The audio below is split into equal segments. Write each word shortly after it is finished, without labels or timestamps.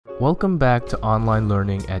Welcome back to Online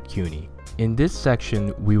Learning at CUNY. In this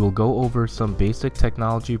section, we will go over some basic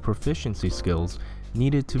technology proficiency skills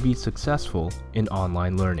needed to be successful in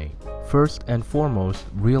online learning. First and foremost,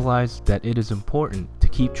 realize that it is important to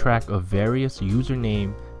keep track of various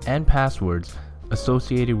username and passwords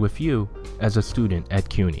associated with you as a student at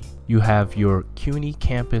CUNY. You have your CUNY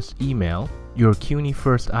campus email, your CUNY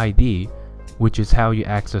First ID, which is how you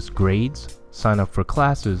access grades, sign up for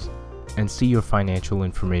classes, and see your financial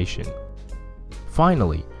information.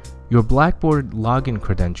 Finally, your Blackboard login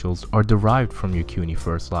credentials are derived from your CUNY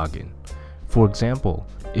First login. For example,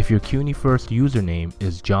 if your CUNY First username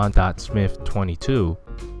is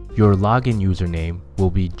john.smith22, your login username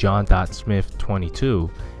will be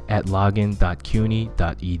john.smith22 at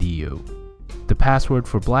login.cuny.edu. The password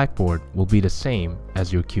for Blackboard will be the same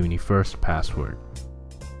as your CUNY First password.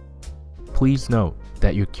 Please note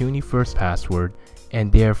that your CUNY First password and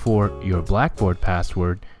therefore your Blackboard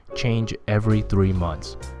password change every 3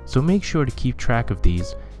 months, so make sure to keep track of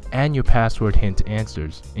these and your password hint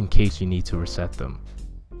answers in case you need to reset them.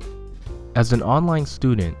 As an online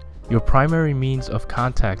student, your primary means of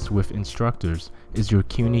contacts with instructors is your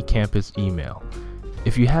CUNY campus email.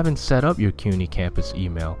 If you haven't set up your CUNY campus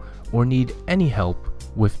email or need any help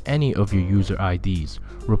with any of your user IDs,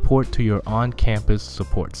 report to your on-campus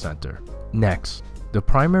support center. Next, the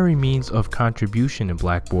primary means of contribution in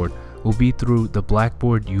Blackboard will be through the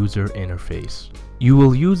Blackboard user interface. You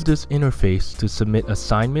will use this interface to submit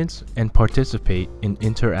assignments and participate in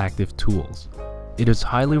interactive tools. It is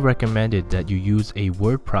highly recommended that you use a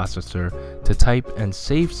word processor to type and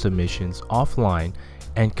save submissions offline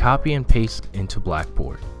and copy and paste into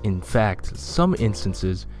Blackboard. In fact, some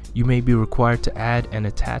instances you may be required to add an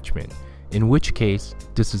attachment, in which case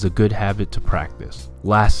this is a good habit to practice.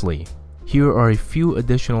 Lastly, here are a few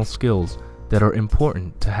additional skills that are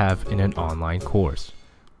important to have in an online course.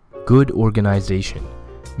 Good organization.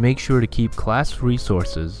 Make sure to keep class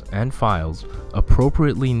resources and files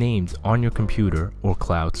appropriately named on your computer or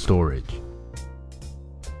cloud storage.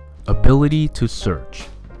 Ability to search.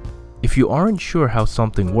 If you aren't sure how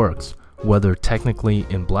something works, whether technically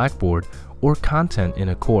in Blackboard or content in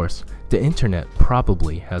a course, the internet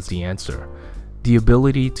probably has the answer. The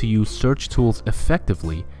ability to use search tools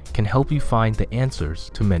effectively can help you find the answers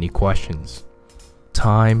to many questions.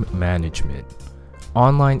 Time management.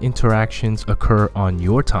 Online interactions occur on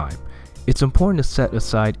your time. It's important to set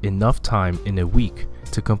aside enough time in a week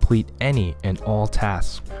to complete any and all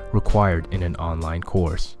tasks required in an online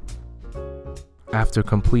course. After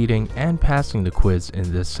completing and passing the quiz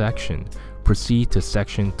in this section, proceed to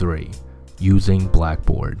Section 3, Using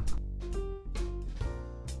Blackboard.